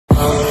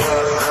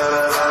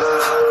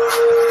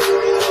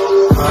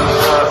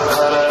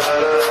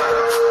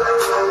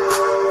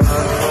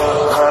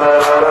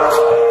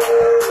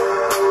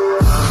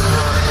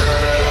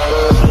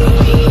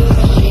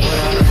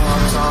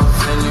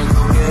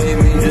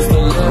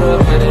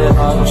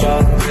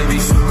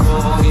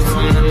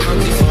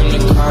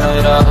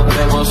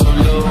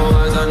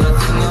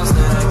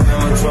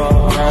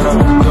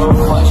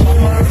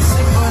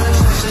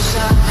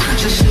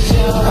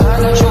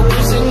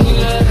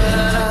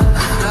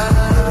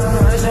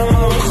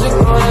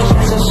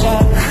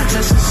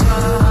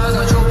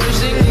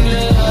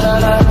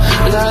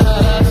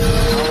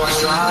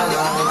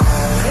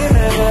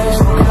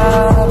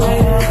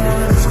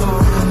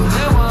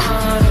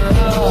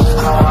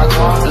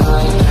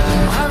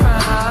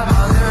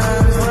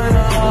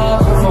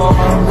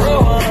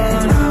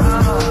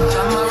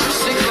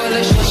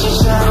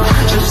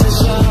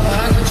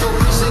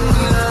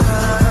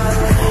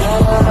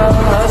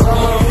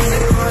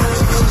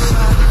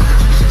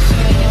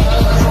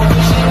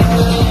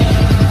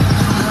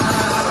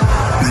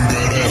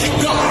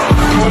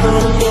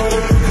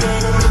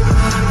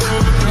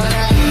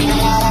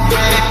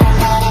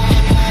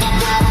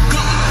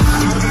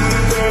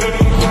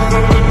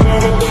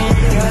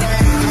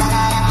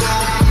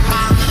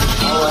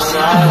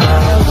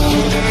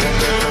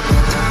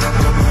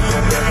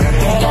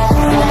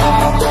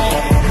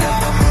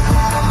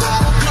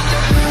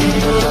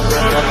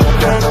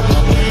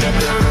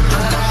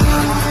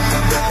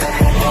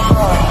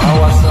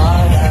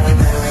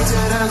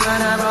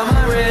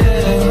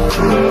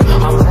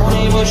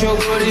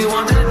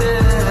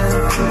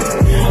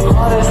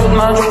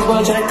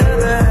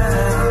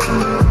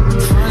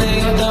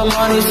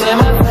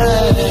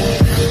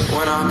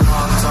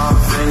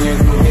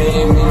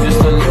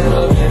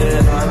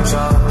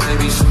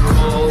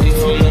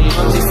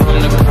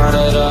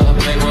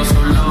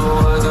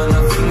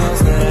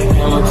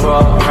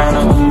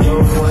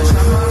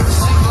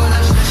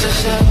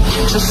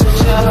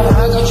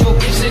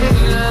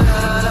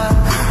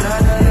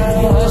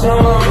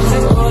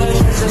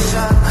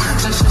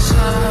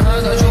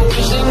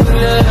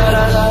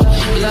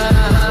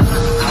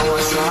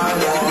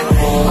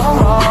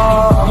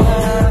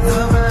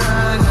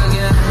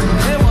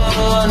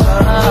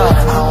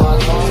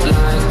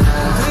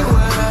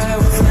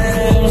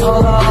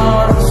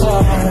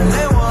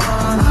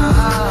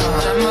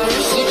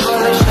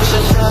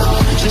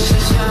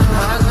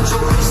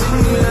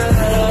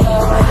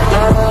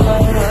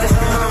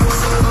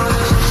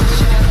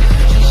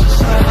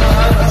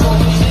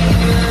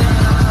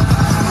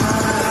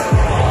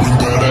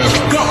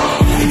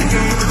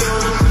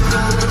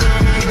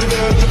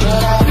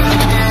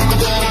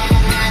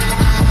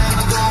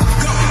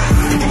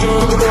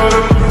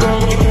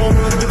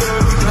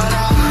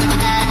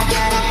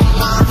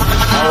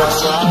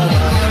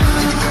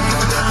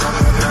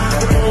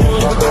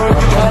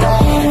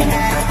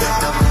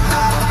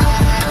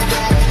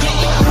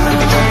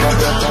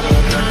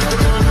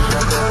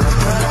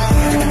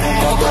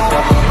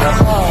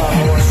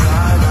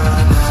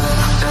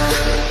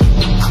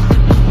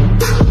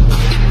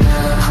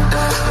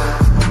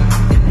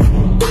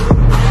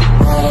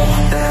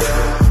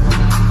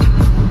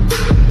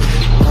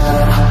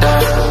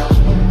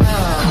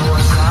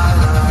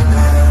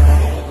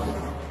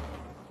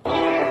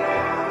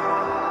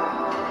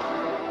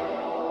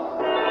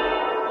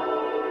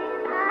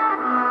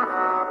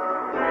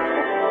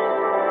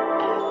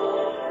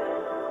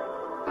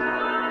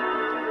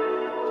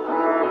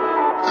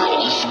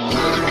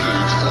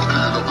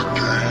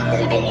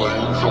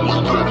Y'all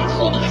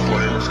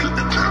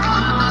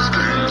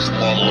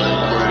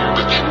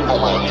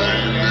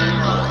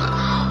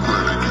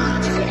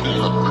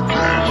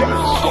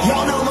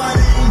know my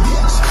name,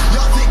 bitch.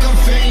 Y'all think I'm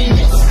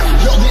famous.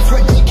 Yo, this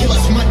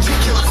ridiculous,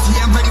 meticulous.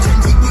 Yeah, I'm ready to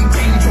deeply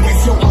dangerous.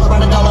 Yo, all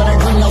about $1 that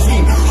green no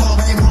scheme. All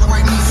they wanna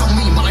write me so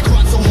mean, but I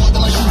grind so hard that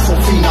my shoes so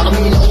clean. Now I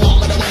mean, no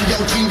longer the way, yo,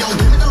 team, don't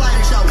give me the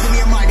lighting show. Give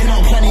me a mic and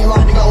I'll plenty of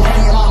line to go.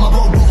 Plenty of line, my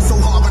bro balls so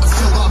hard, but I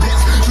still got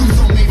best. Shoes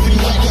don't make me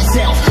like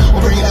yourself. I'll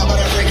bring it out,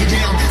 but I break it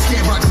down.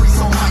 Scared rock trees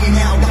so high and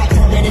now. Got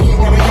time to get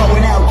where we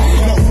going out.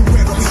 No,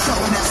 whoever be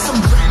showing us some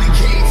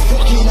renegades.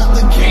 Fucking up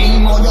the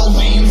game, all your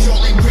lanes,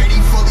 y'all ain't ready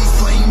for these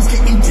flames.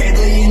 Getting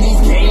deadly in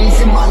these games,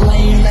 in my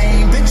lane,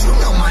 bitch, you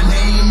know my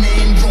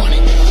name,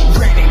 running.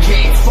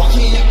 Renegade,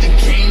 fucking up the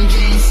game,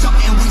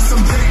 something we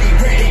some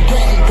ready.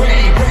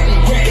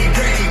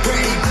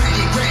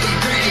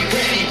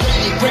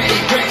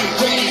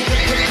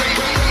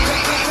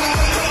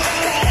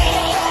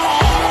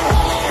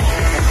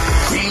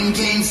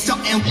 Game,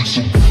 something we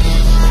some.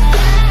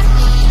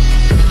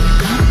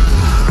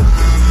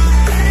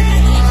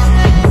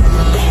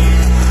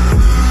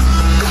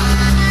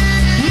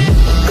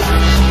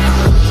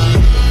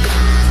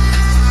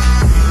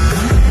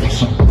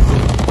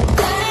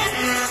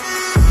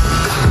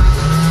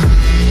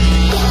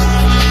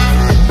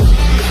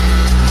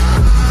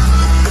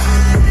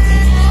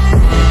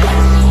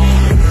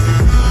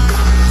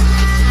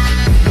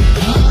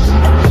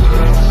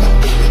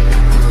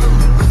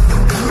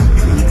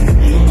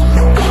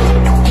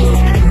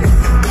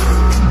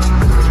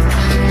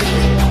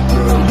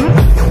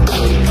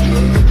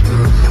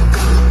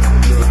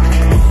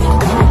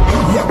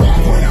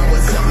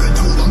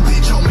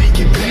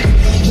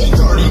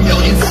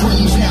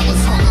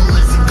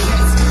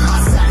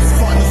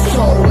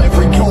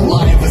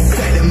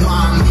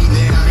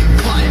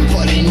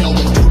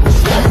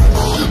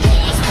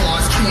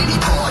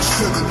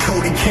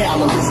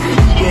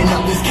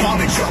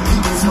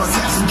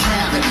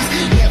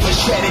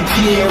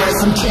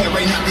 I'm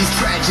carrying out these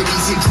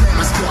tragedies. Exam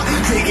my squad,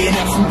 digging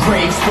up some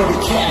graves for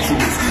the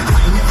casualties. I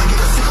ain't never get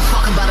a single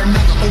fuck about a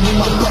nigga. Only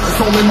my brothers,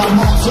 only my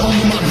moms,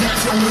 only my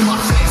backs, only my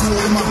fans,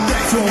 only my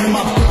backs, only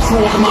my bitch,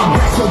 only my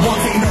back. So one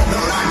thing know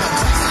that I'm not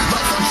text.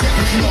 Life on check,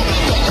 but you know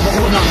that I never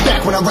hold my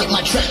back when I write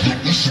my track.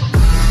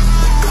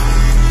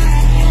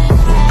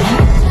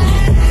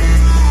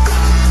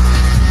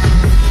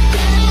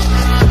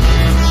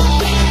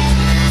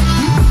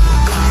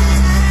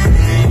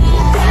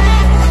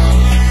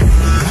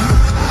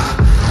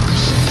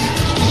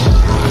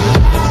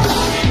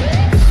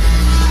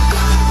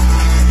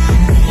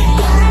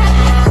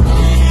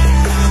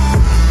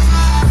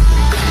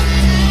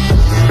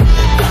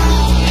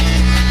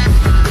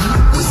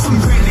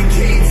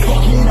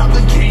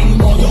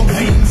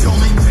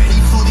 Only ready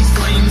for these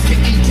flames,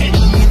 getting dead.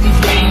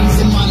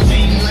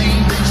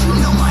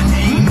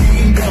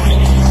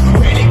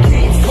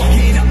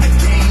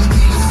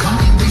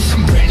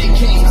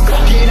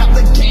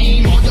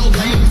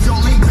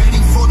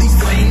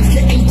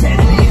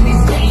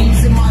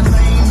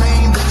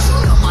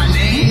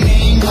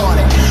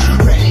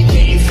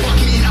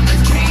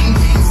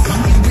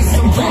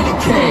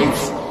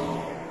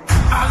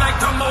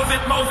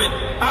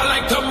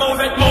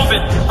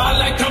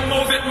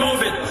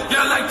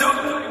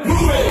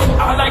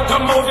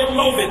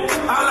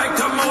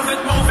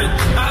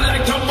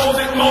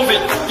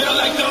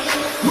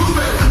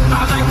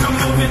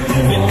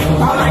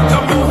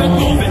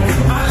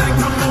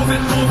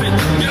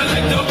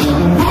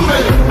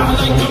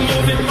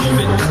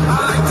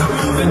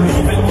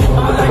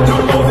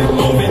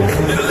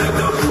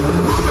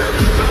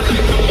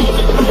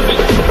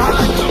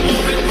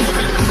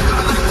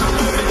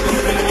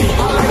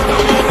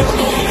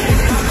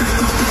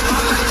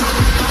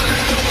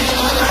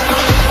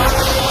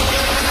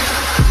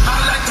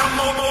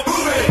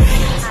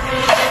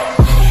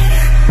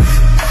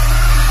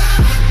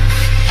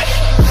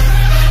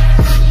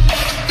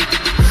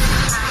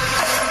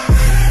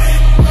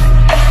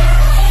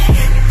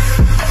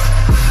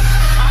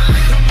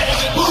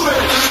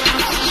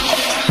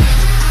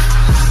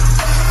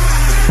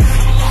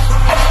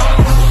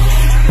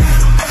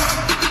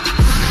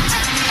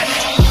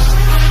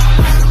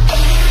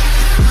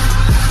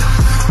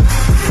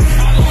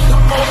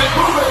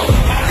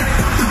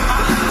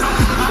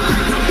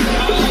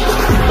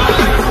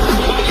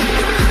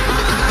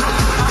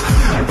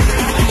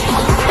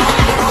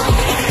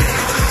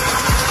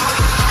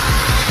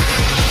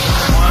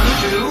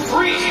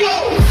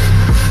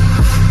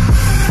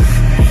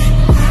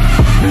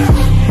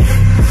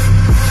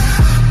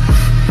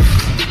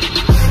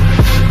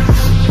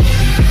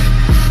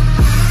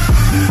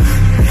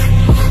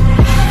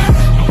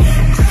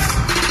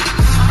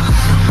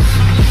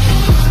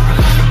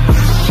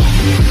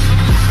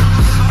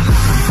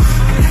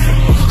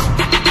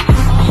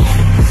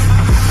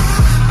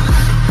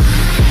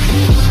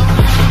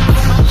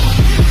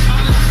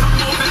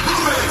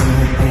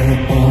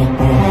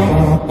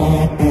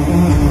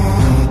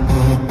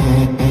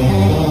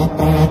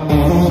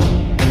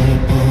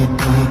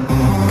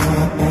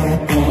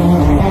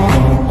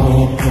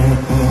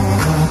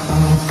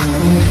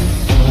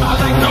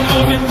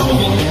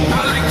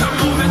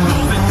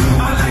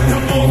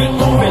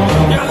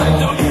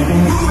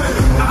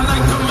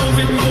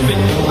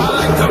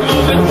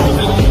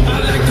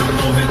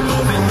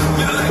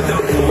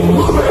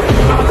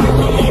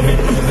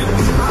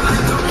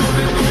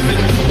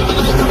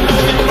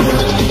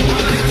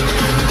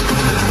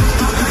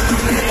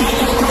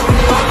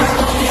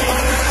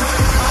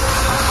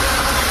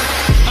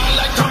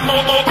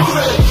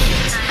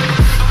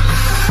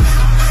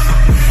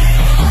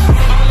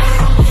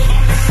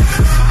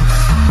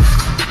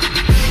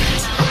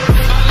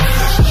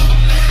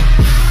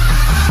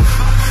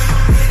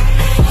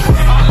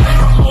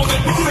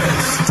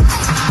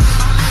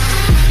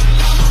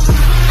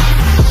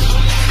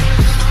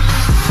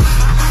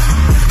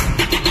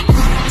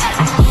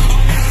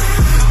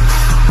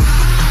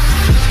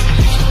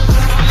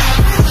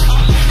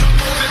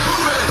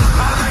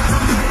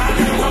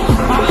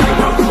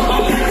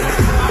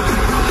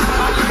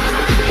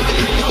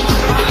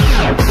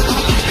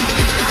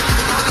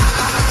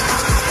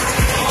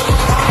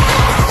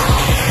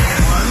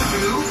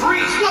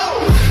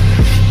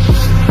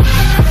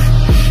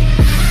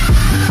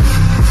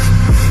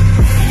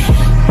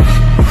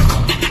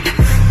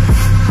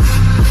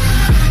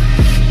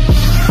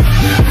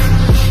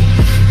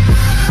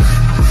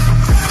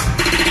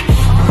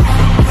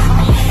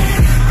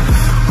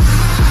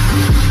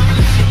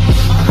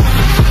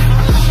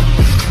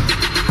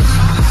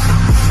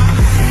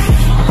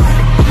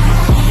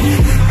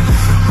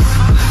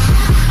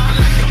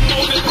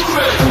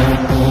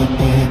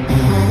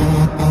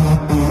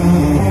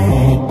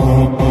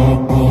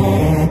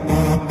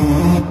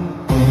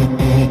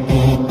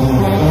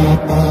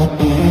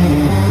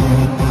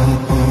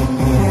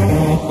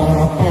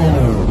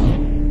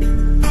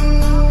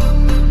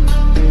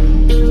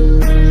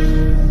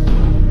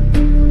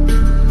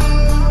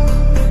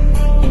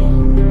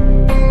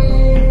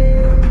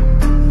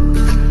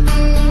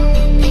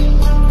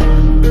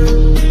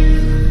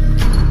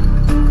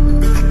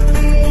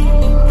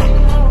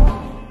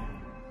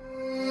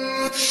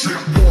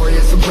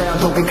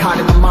 broken kind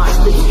in the mind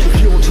spit.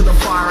 Fuel to the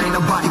fire, ain't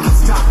nobody can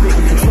stop it.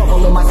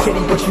 Trouble in my city,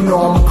 but you know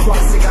I'm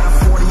across it. Got a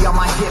 40 on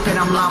my hip and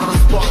I'm liable to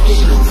spark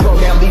it. Slow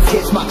down these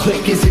hits, my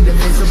click is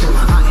indivisible.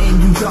 I aim,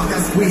 you duck, I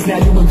squeeze,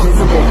 now you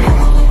invisible.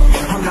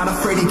 I'm not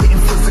afraid of getting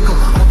physical.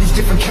 All these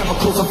different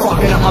chemicals are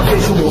fucking up my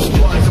visuals.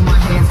 Bloods in my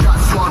hands, got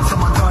slugs on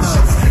my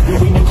gunners.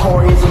 Yeah, we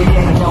notorious, we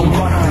ain't no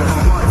runners.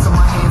 Bloods on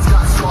my hands,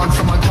 got slugs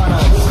on my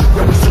gunners.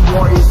 Yeah, we some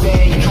warriors, they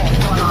ain't no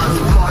runners.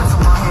 Bloods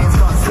on my hands,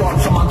 got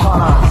slugs on my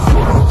gunners.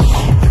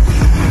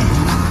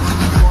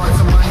 Bloods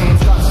on my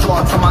hands, got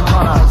slugs on my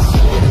gunners.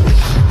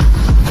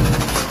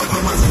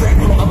 Put my strength,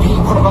 put on my beat,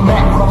 put on my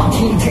map, put on my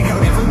team. Take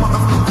out every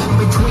motherfucker in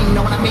between.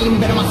 Know what I mean?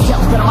 Better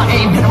myself, better my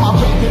aim, better my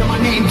rap, better my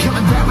name.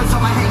 Killing rappers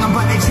on my hang, I'm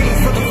by their chains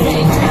for the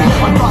fame.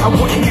 Never thought I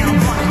wouldn't get them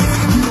running.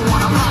 You don't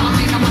wanna follow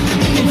me, I'm not the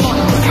beat in front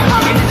of me.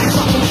 I'm in the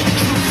trouble,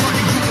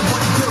 running, getting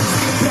what it do.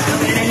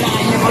 Battle in a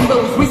line, never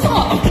lose, we saw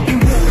a fucking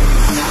war.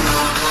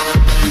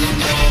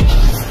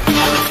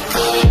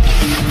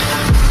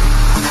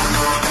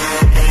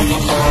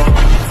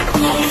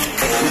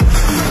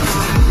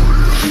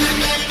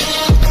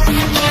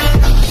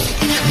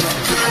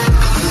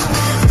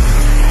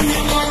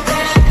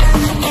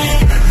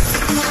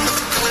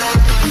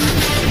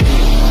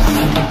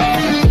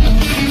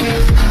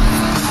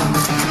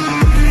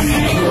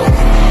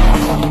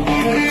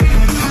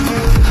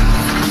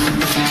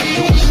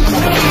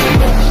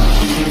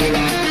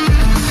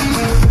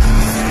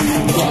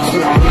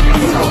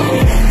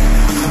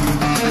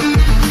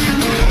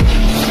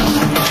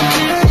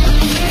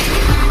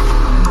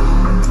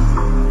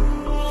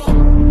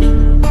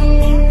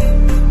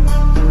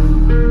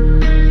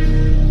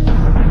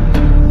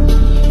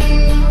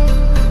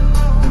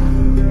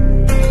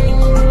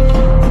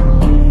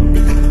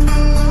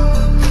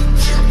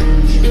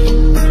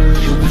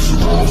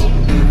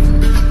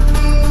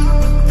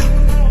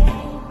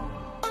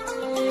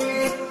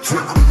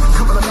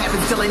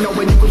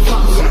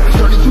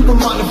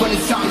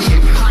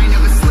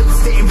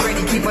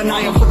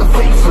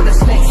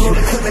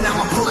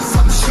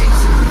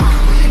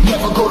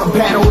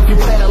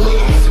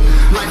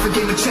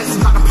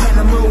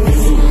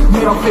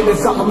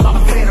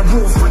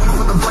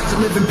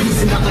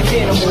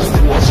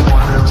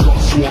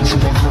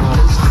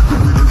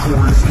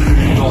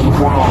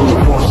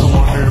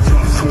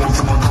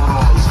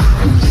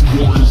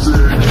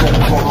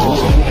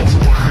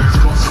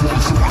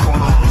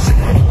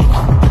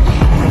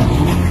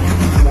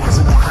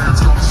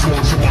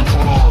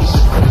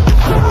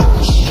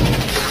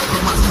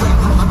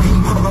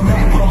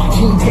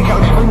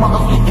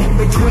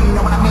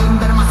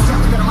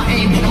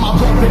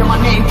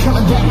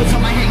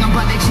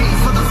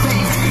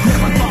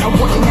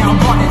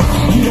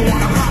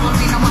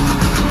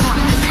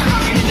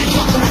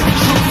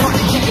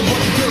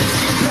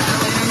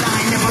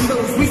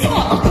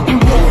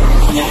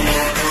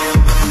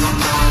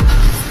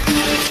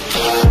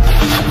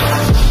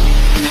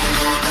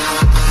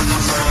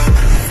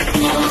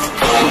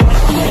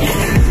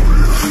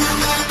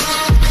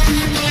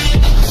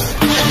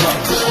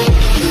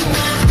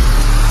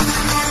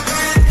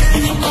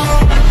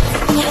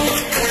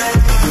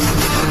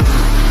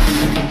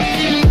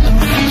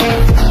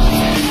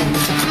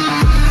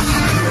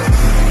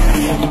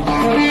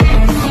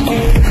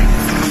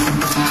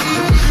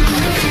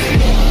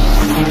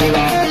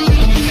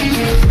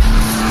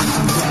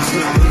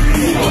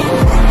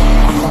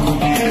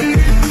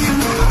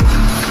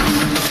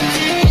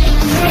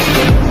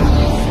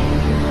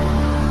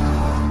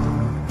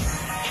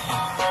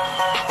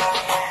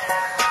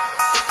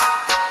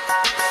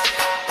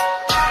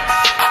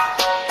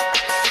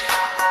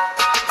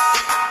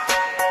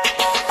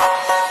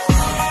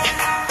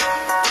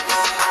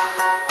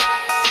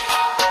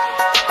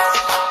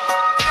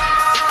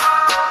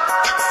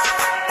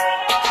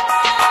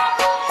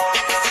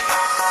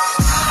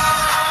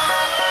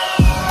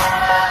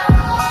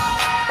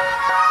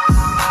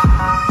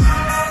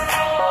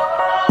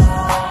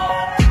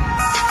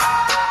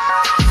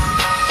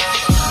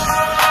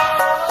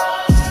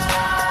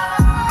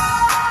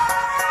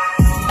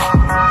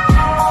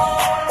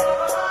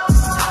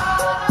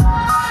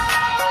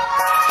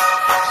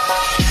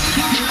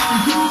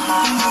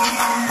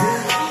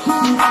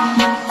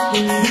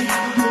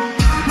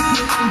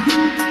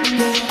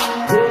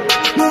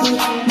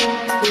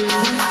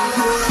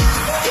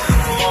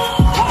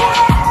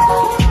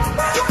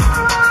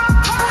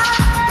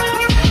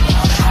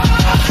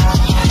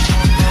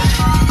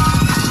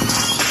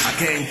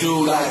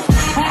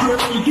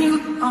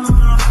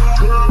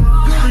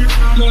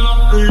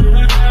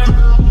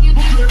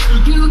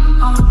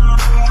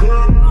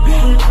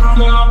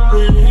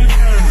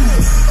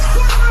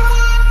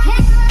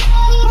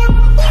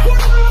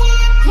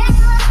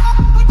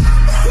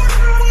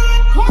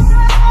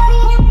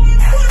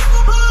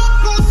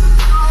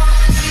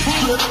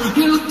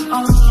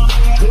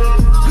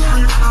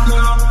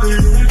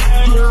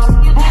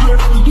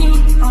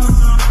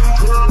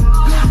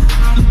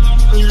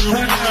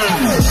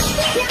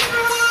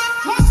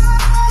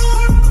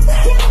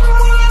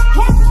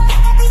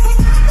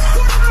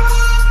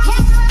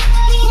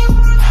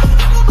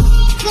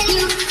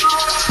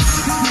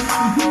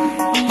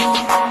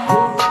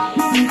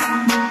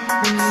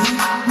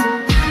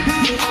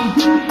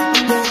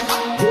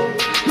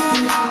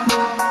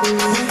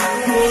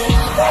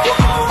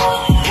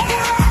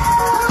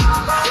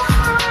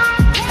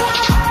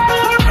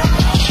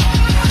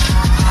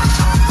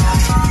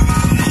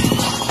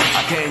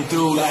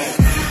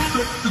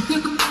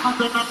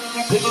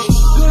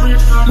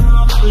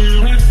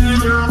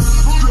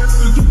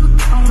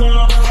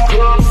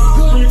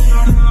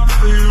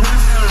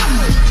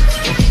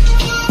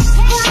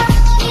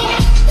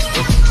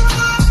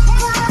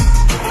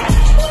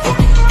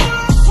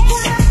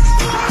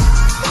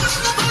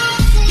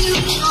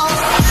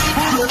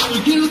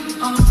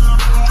 Are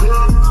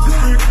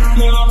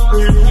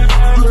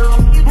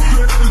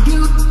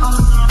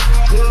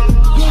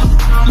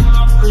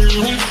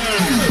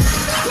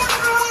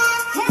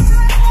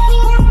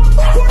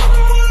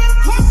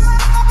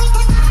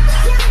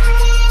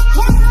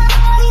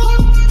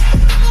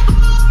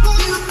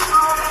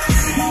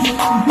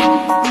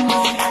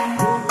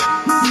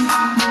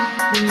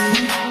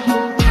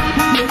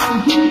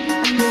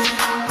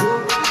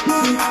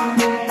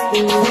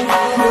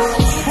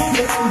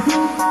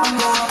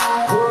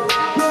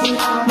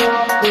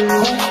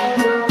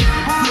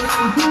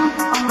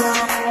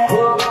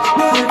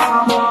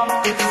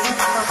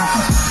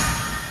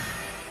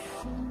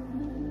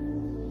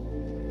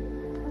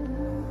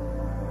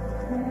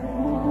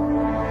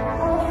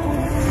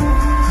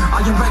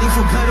you ready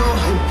for battle?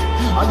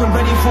 Are you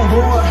ready for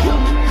war?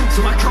 So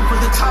I come for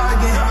the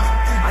target.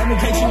 I'm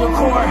engaging your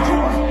core.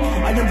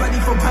 I am ready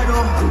for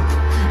battle,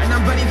 and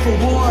I'm ready for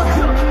war.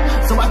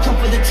 So I come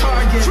for the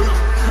target.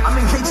 I'm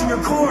engaging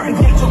your core.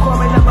 Engage your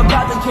core, and I'm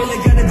about to kill it.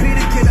 Gotta be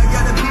the kid, I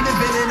gotta be the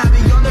villain. I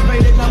be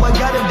underrated, now I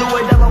gotta do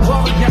it. I'm a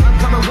warrior, I'm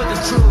coming with the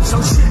truth. So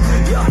shit,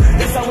 yeah,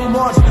 that's how we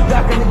march.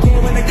 Back in the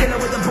game when they kill it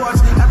with the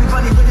bars.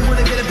 Everybody really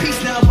wanna get a piece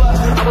now, but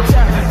I will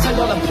tear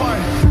y'all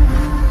apart.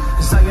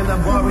 Cause I am the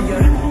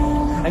warrior,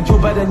 and you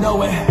better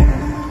know it.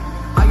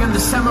 I am the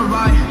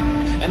samurai,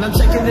 and I'm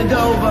taking it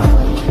over.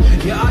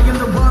 Yeah, I am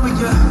the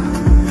warrior,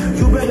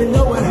 you better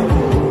know it.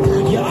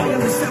 Yeah, I am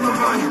the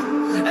samurai,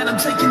 and I'm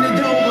taking it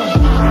over.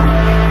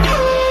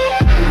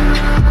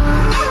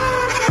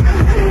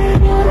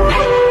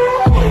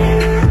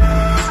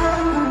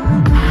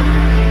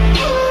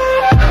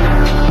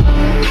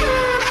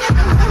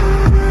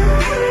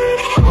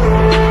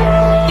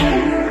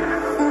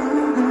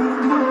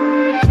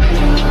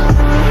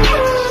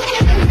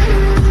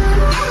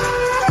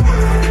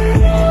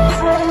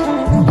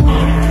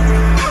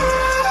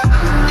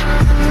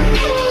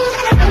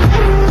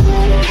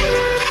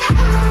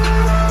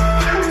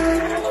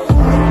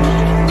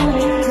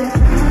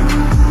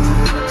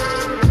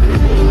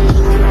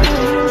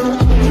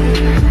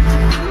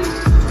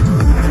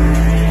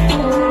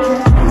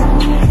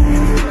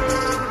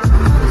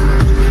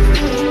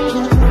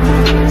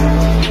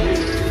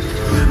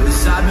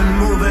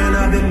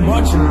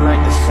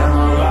 Like the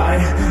samurai,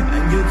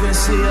 and you can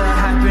see it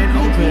happen.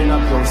 Open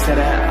up your set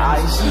of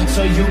eyes,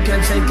 so you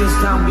can take us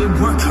down. We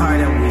work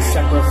hard and we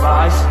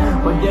sacrifice,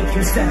 but if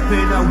you step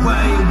in our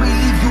way, we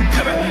leave you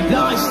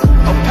paralyzed.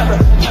 Oh,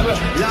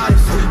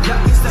 paralyzed.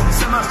 That is the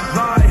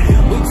samurai.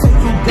 We take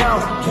you down.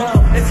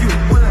 If you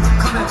wanna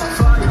come and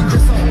fight,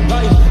 just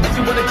alright. If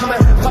you wanna come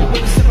and fight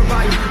with the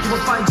samurai, you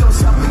will find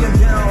yourself being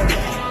down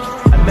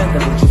and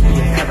mentally just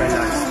being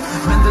paralyzed.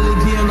 Mentally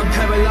being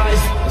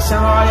paralyzed.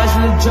 Samurai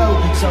isn't a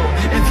joke, so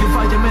if you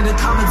fight them in the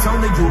comments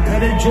only, you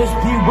better just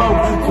be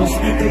woke. Cause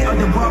they are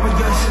the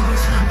warriors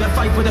that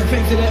fight for the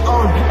things that they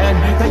own, and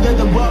they are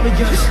the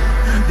warriors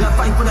that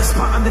fight for the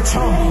spot on the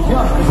throne.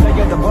 Yeah, cause they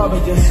are the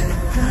warriors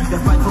that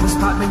fight for the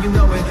spot, man, you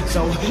know it.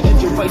 So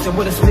if you fight them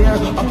with a spear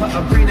up an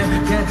arena,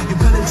 yeah, you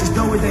better just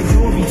know it, that you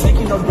will be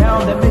taking them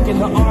down. They're making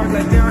the art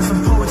like there are some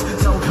poets,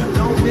 so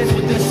don't miss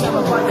with this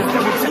samurai. If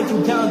they will take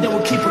you down, they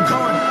will keep it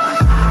going.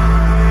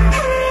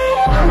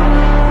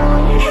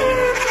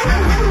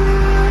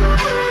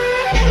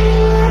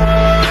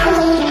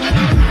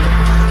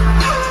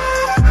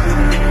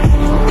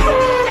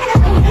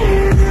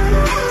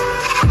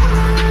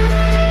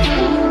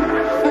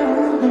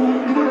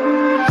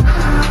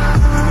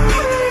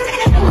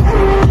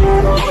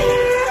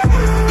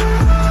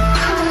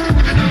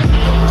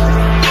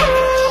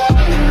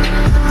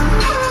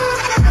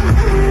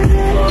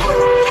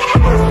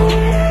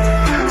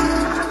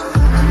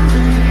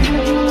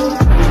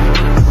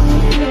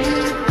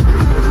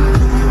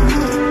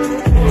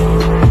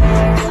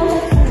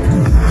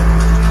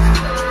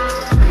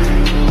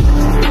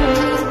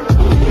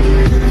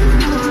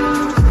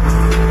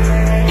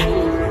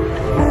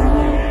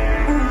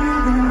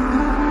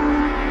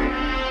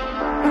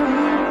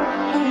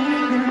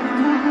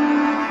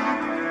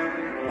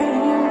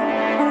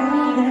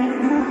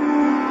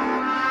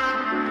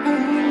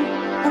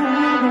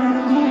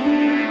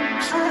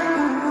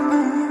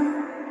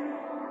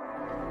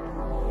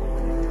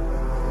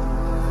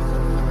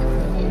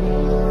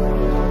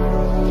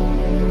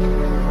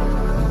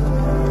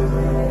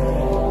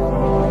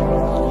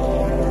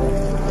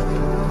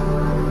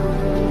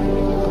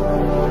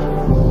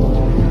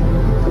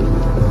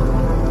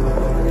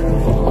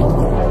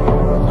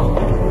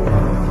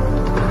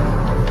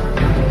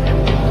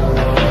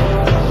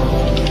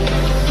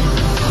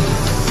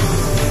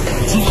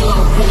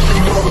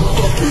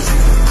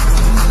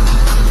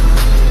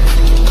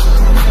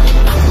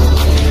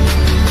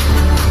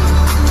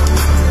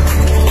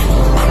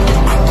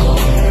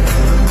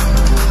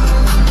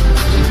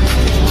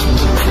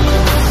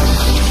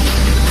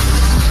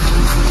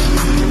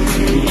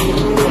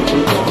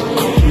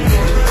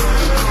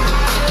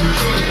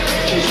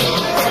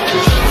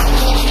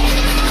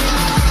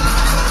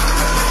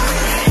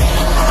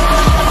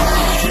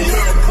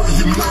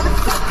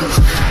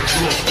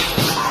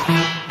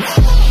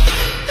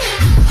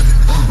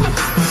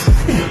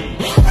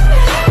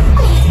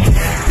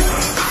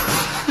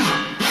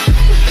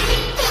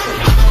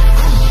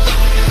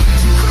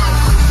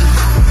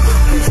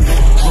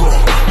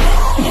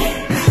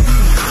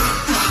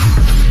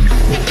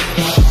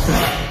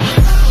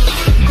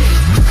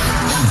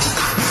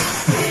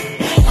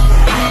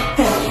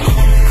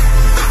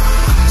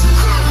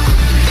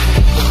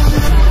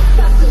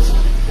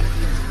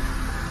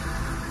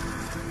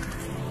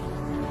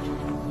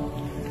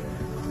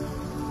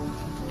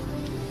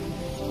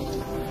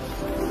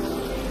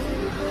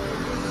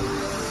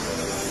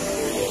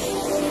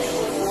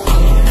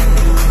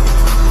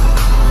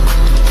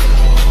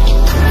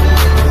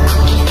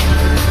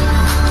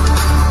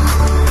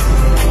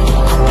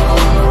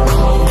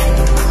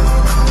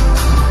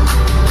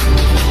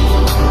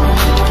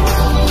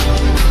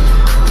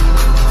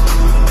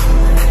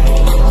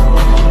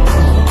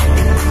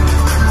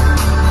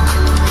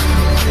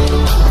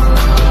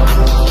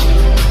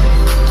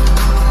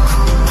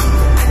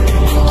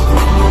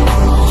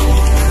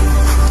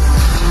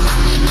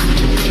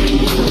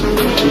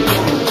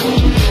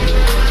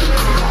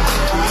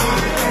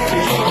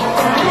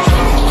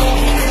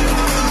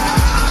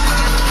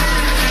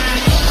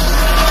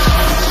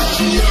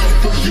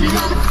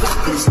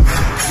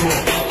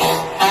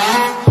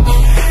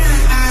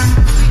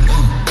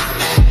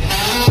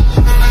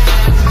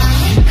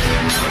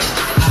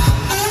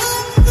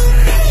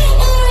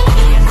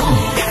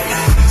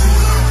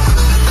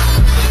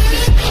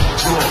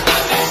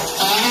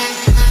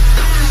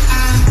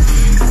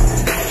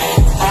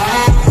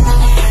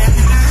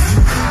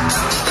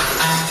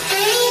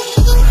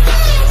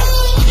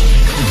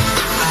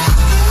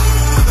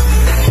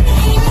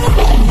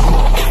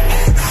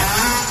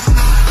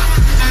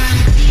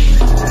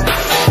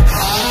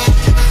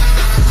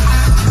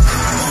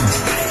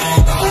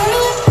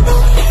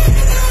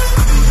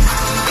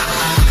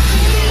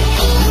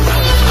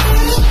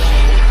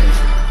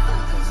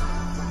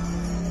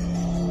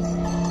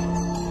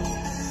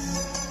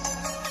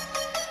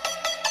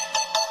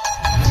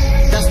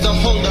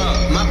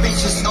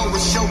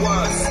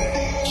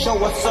 show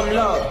us some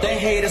love. They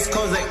hate us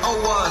cause they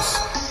owe us.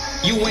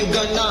 You ain't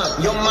got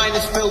none, your mind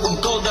is filled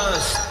with gold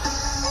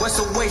dust. We're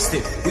so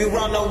wasted, we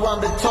run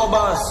around the tour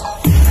bus.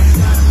 I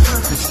got a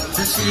purpose,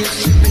 to see a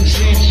shipping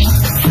change.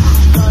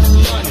 Got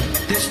money,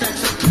 this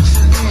stacks of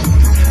pictures in.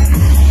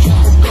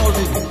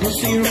 Golden, you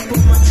see her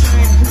put my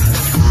train.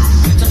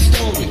 Bitch, I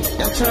stole it,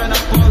 now turn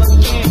up all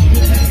again.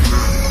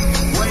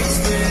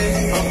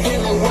 Wasted, I'm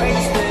feeling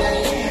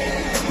wasted.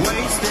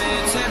 Wasted,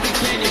 tell me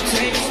can you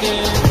taste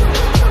it?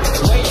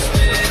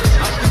 Wasted,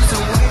 I feel so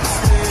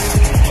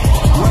wasted.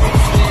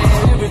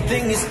 Wasted,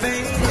 everything is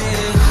faded.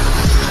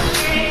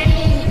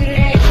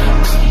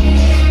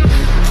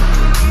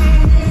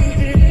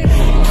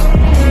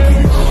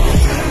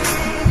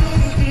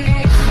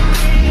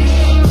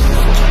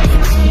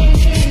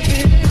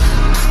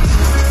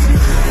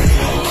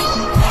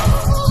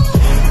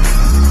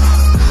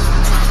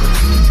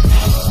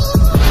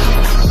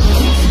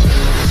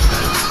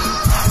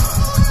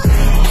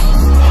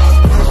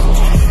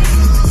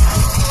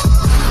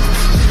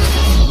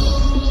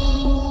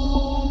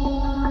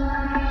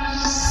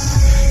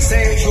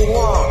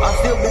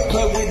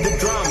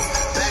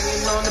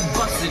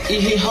 It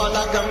hit hard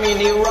like I'm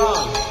in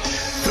Iran.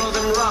 Throw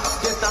them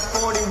rocks, get that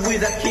 40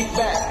 with a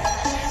kickback.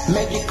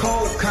 Make it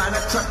cold, kinda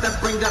truck that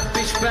bring that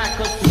bitch back.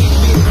 Cause we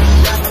beat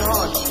rapping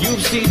hard, you've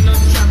seen us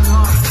rapping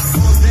hard.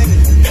 All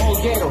niggas, all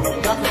ghetto,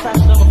 got the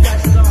fashion of a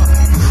fast star.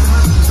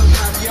 Some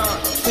caviar,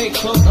 stay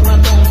close, I'm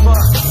not going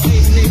far. Stay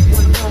lit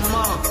with no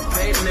mom,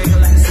 baby nigga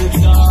like a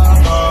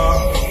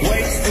superstar.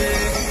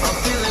 Wasted, I'm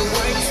feeling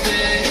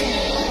wasted.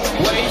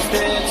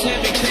 Wasted, tell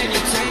me can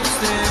you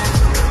taste it?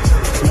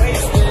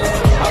 Wasted,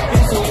 I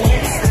feel so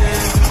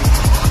wasted.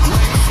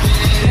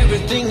 Wasted,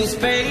 everything is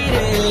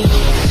fading.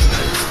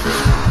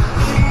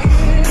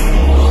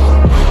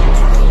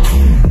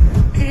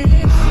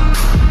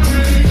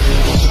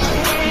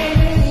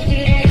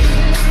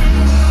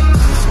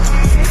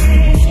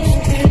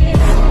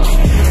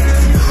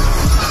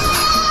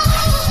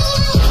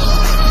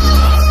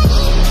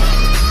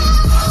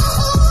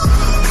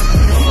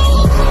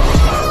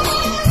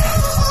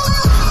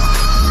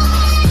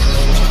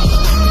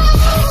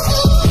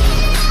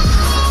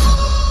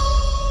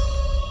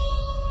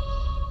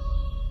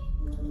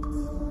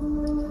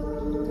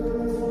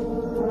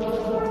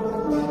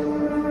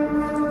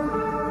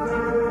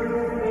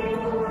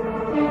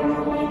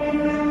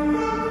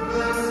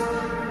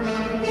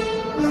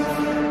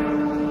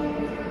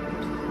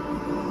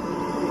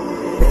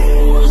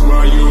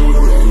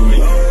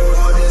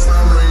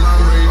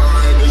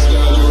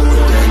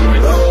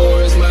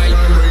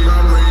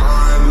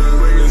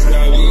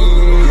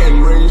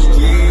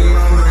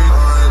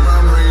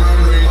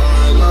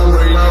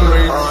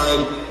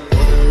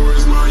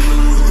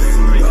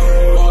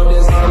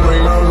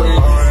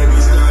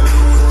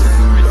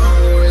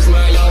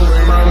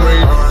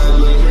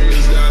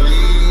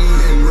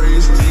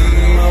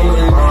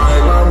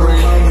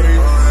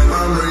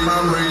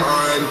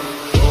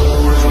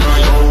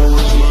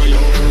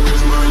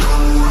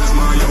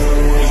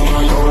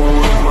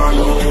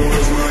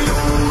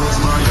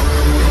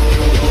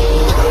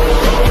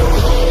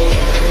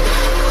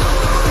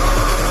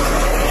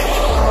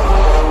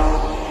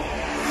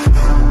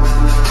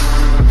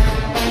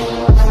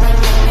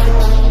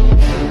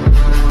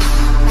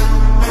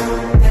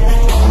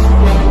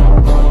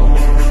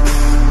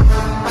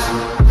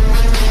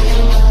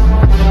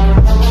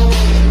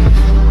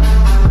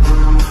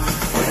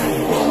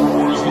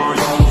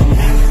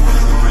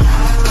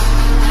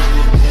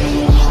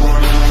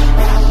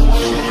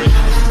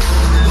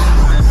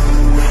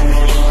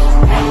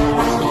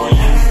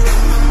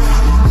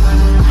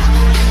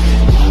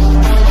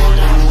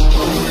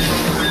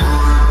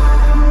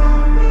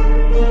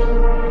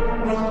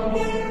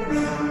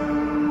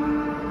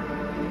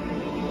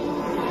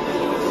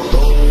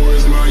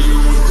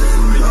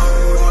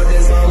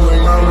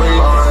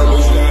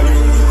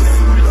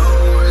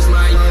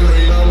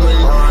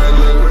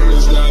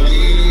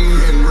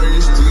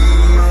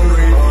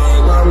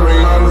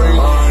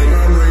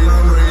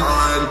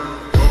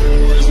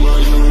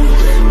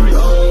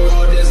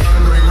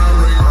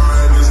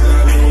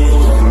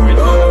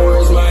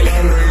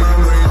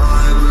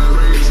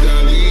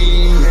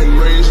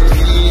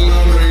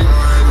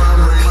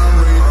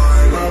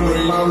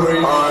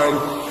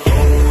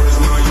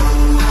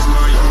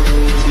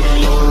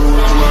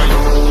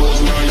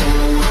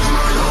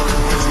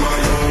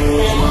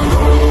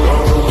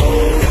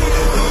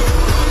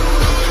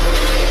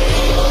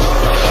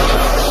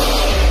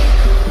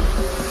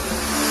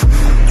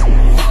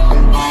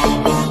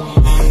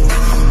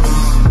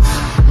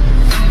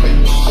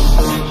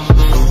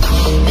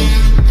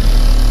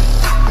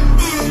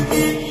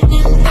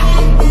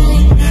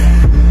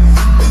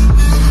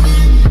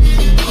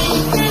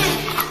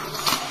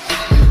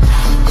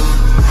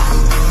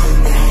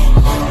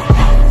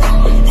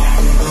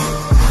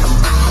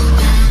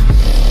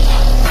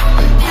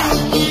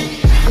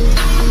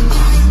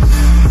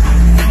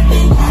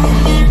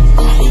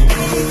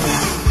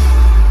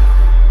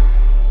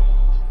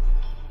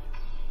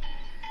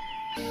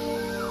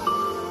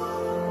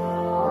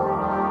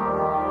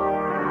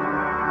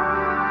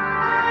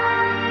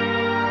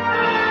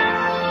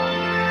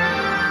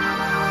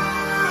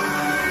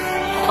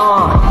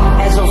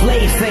 As those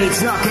late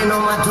fates knocking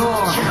on my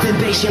door,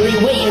 been patiently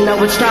waiting, now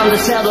it's time to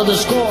settle the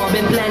score.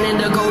 Been planning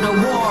to go to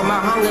war,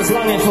 my hunger's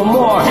longing for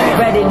more.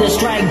 Ready to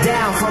strike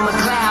down from a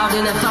cloud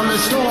in a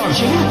thunderstorm.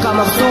 Got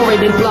my story,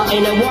 been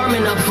plotting and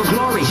warming up for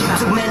glory.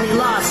 Took many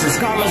losses,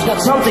 karma's got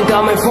something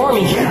coming for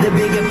me. The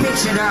bigger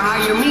picture, the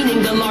higher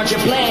meaning, the larger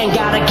plan.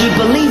 Gotta keep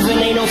believing,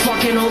 ain't no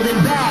fucking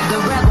holding back.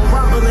 The rebel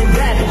rumbling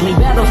rapidly,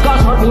 battle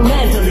scars hurt me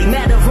mentally.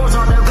 Metaphors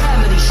are the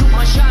remedy, shoot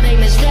my shot, aim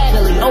it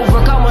steadily.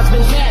 Overcome what's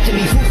been fed to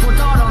me, food for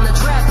thought on the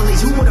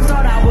trapeze. Who would've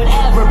thought I would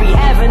ever be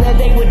having a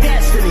day with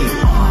destiny?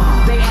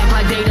 They act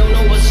like they don't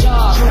know what's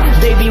up.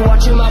 They be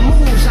watching my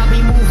moves, I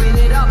be moving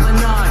it up a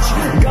notch.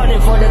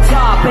 Gunning for the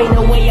top, ain't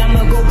no way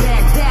I'ma go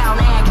back down.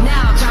 Act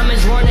now, time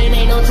is running,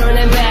 ain't no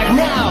turning back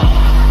now.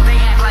 They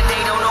act like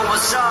they don't know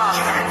what's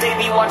up. They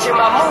be watching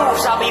my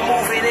moves, I be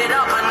moving it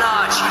up a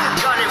notch.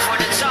 Gunning for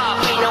the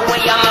top, ain't no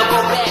way I'ma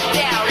go back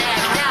down.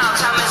 Act now,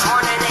 time is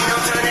running, ain't no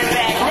turning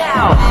back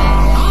now.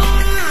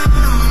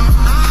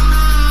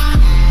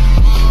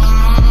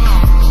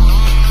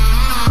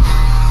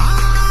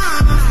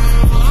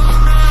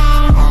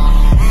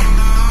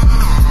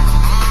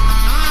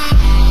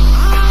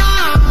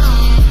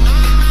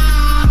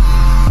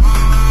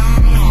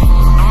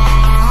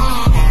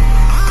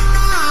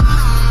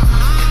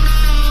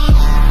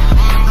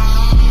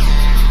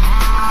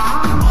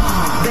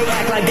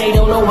 They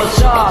don't know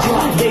what's up.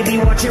 They be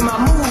watching my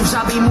moves,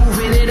 I be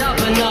moving it up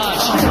a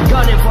notch.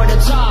 Gunning for the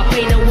top,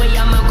 ain't no way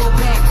I'ma go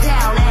back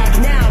down. Act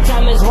now,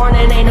 time is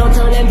running, ain't no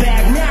turning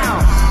back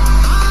now.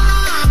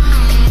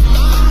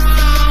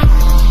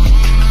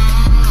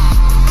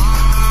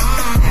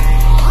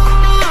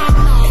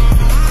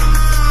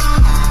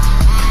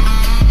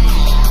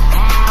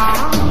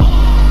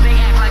 They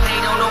act like they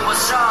don't know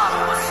what's up.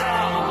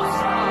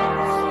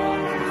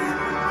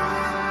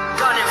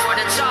 Gunning for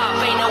the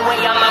top, ain't no way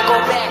I'ma go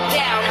back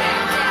down.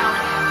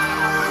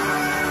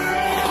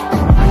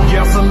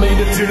 Guess I made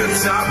it to the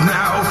top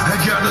now. I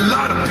got a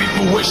lot of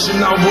people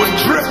wishing I would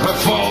trip and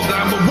fall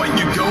down. But when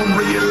you gon'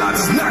 realize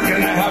it's not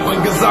gonna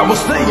happen, cause I will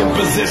stay in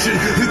position.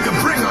 You can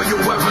bring all your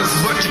weapons,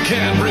 but you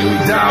can't bring me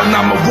down.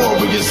 I'm a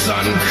warrior,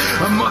 son,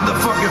 a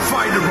motherfucking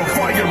fighter, a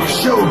fire, a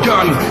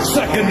shogun.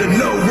 Second to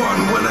no one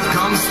when it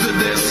comes to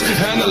this.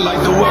 And I'd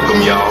like to welcome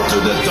y'all to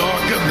the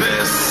dark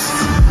abyss.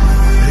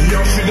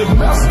 Y'all should've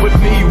messed with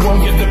me,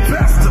 won't get the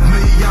best of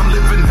me. I'm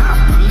living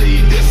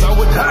happily, this I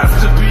would have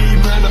to be.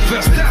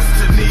 Manifest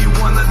destiny,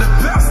 one of the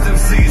best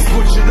MCs.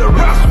 Put you to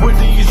rest with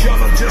these, y'all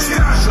are just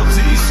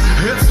casualties.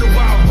 It's the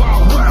wild,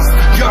 wild west.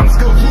 Guns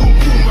go boom,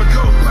 boom, or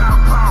go pow,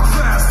 pow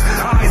fast.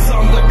 Eyes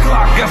on the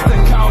clock as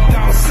the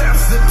countdown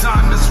sets. The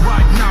time is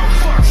right now,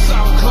 fuck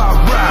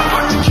SoundCloud rap.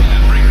 But you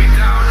can't bring me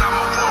down, I'm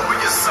a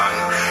warrior, son.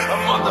 A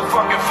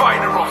motherfucking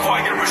fighter, a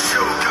fire, a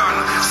shogun.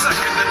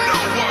 Second to no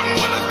one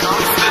when it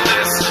comes to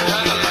this.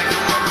 And I'd like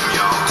to welcome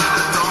y'all to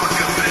the dark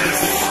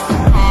abyss.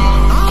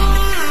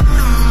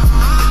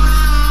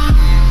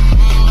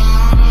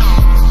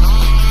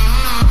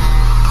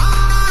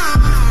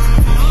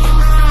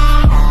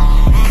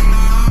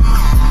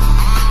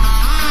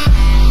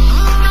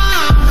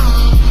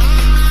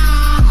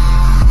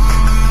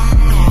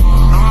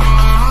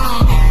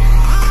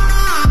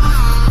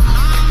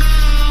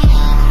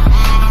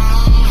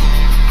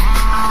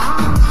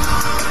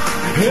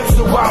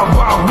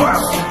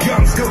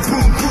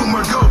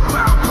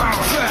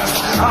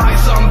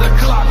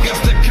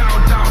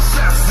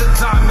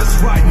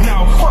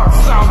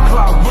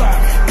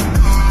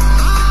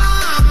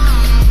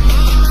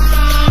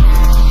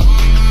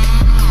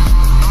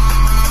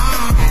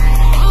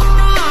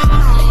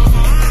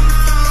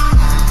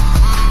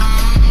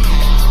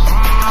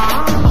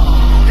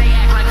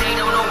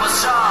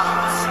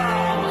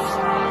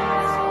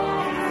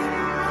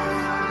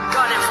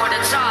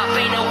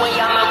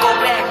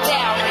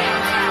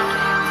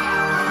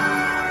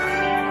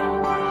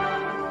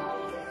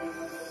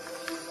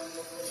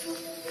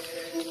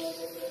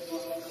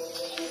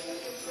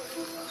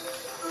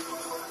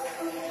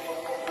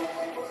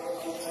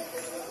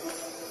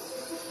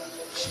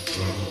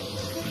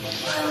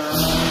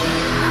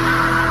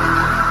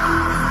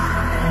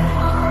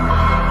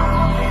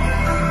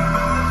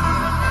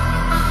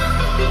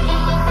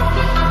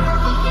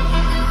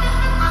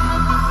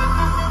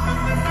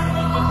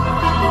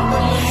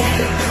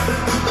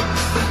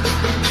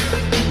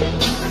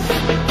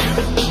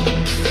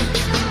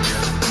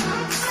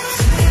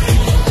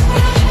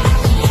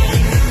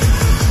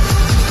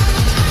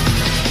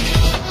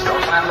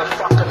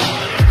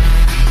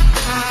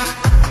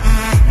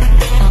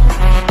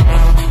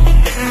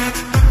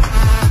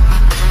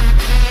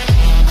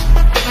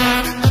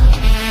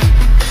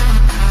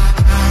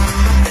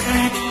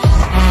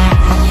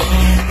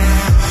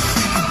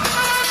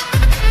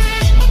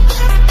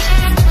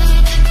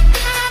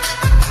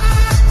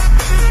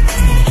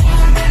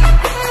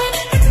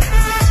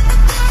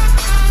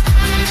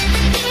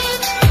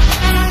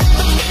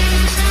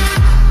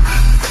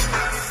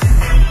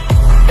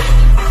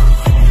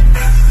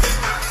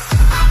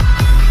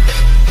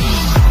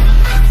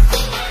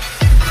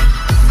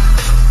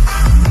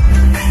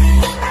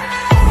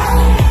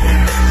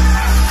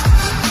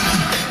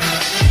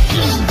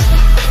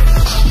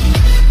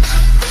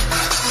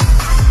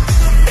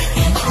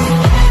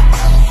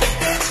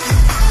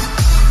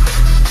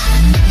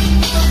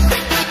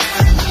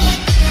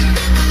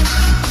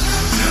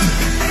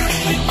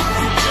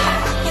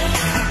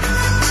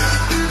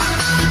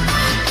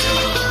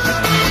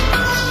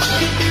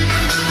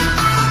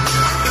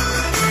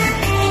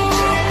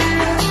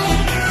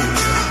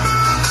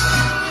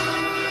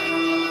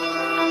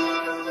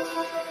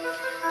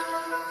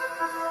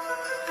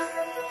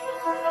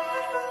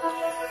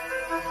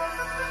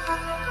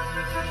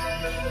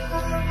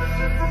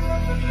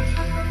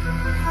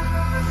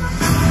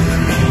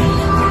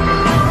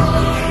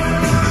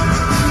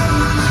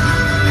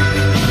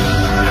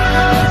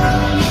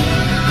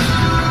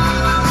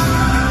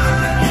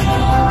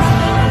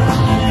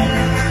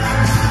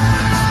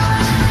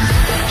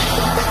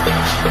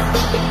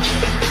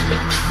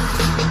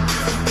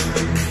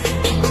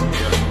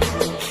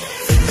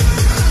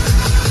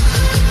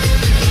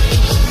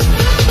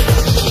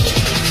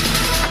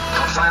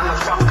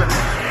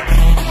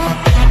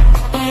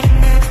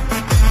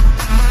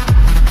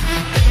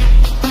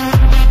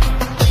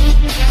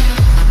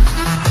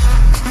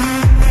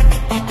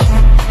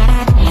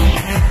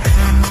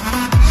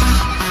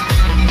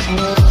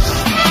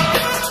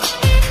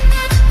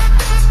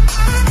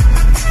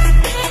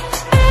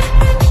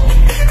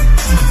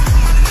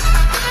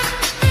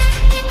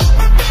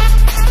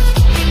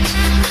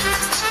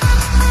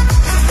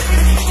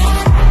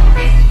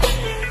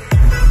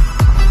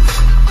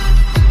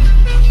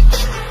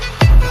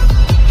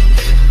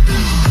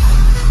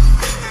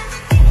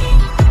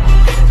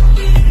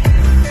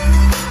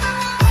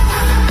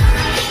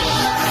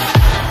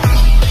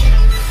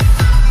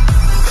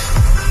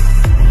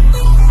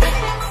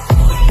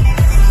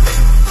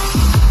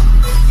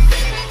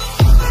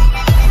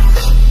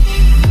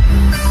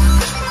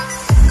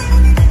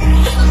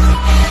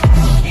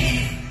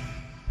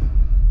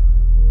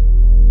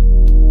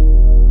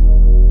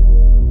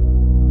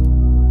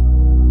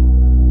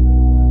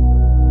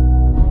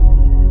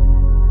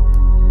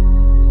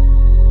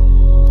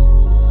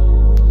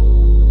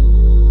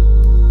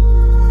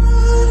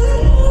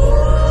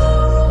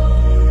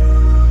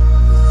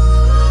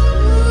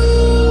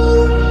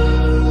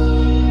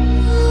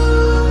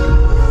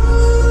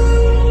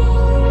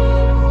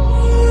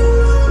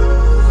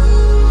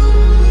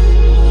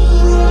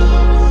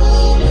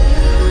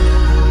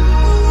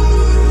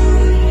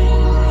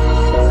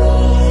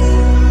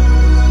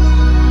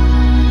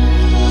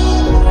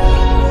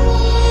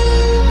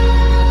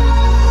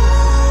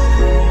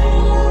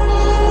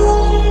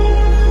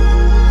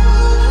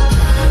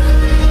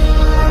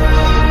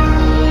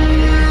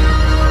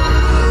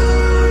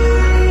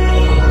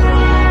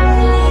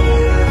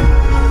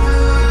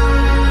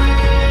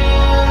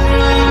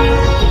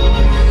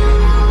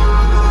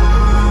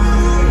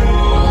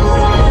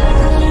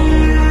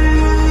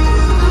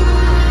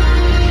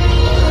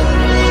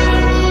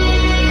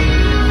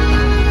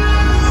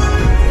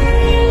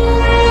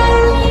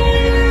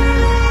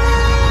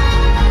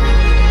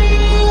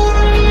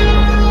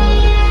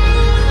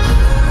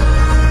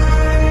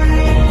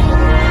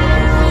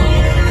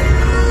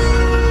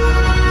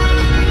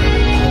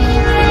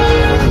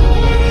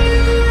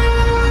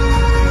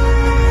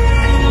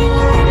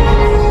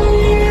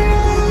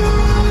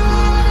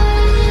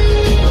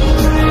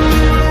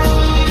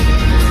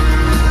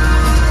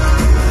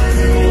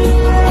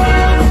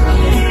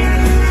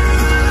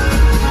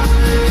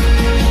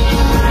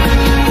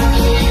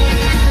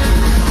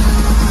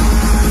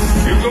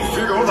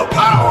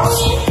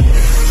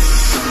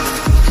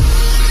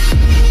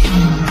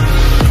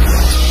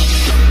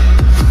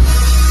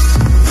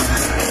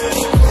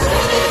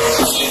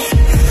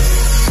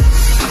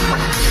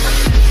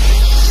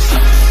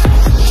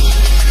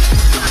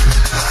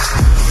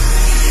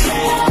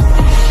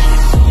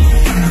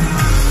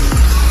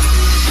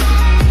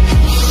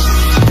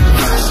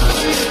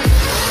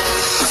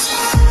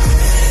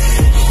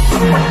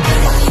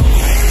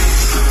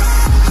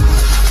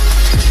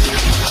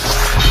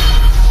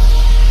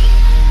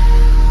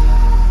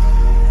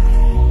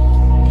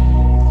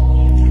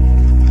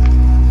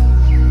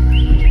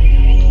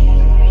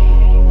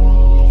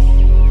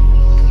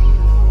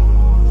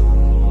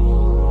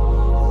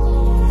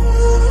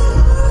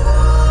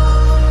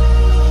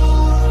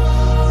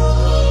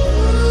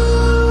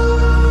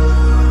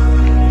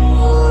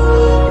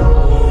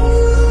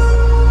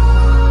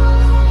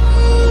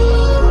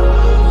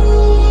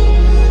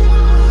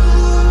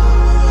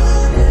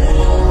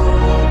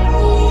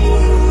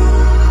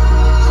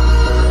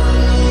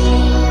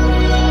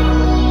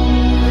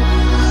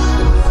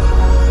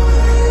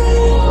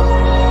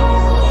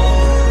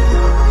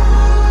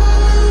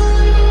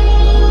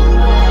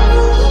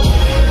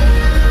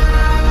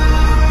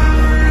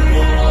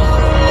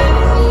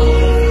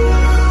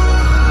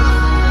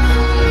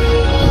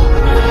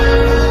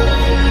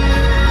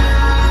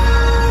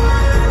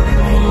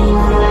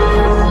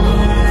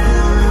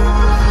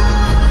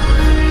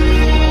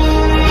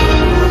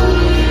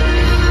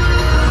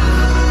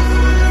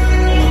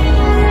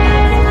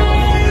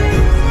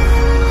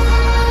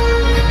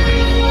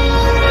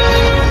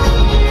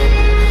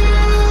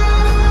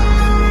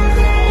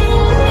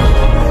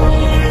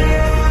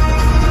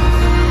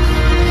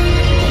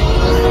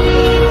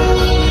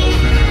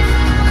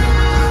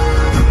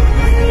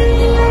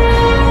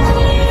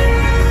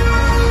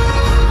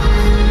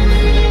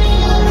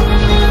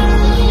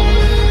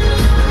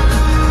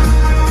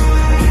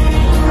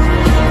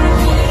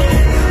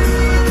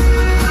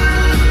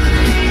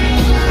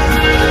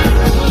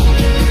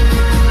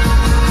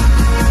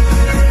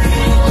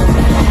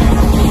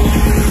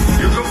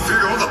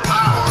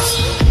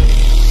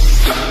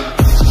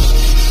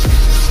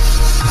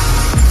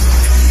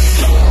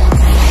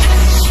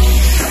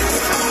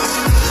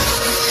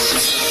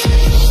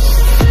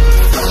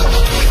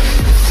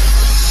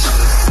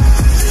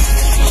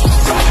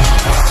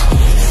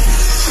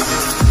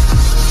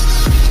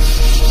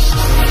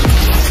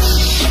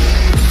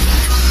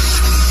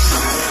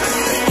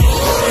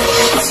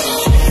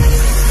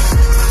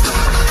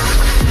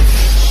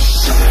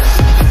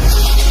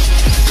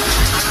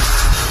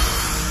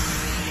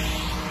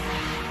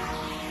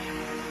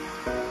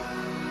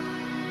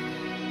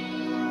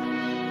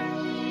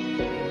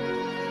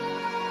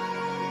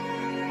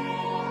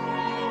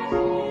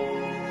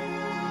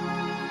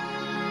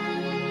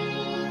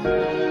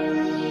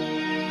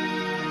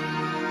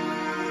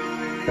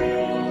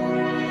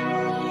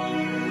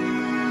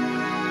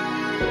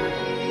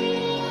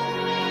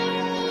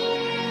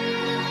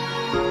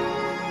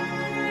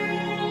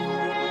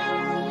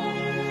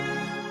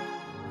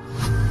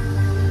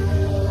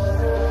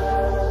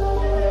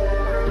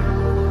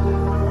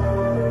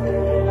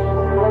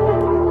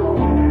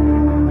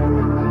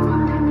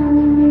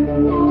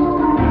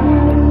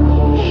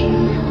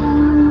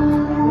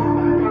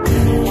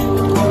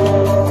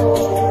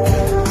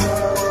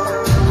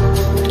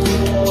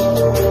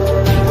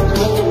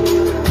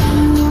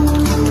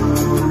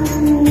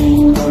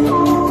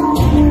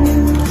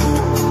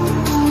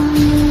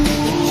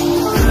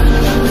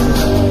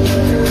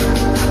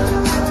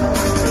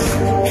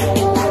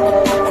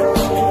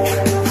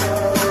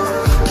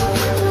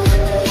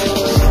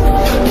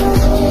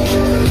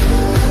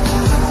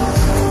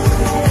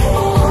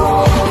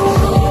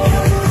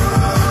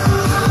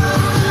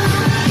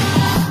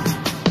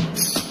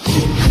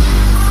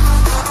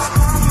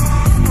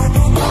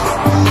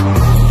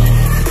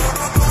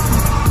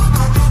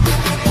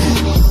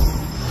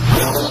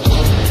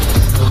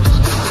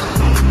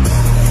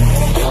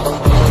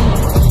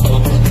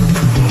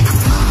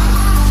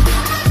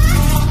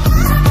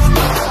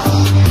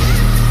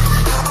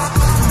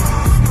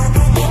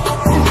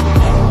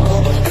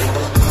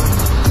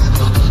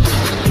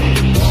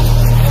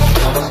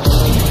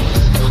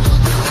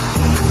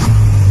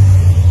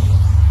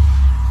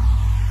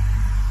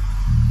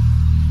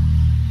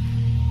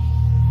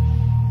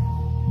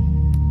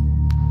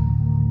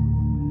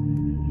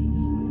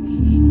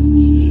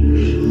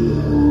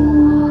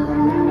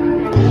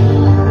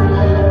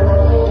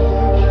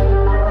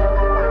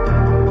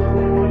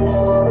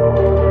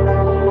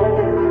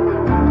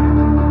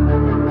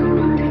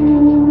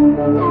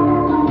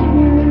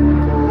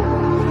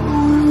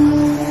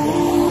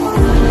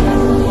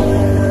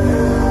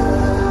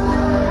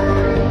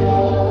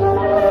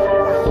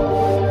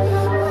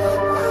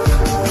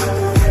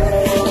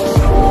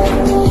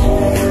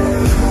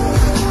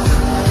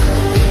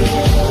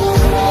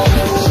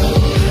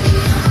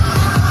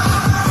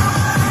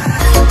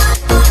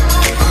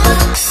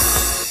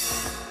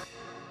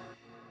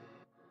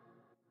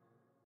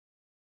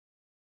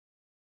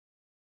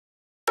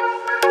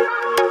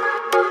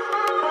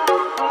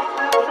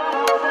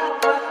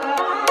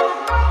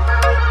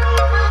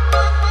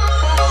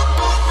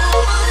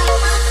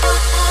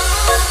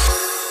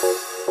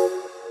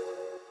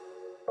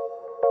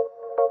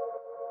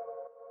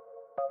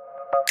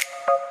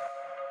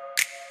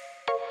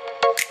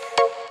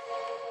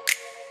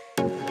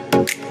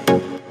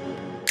 Peace.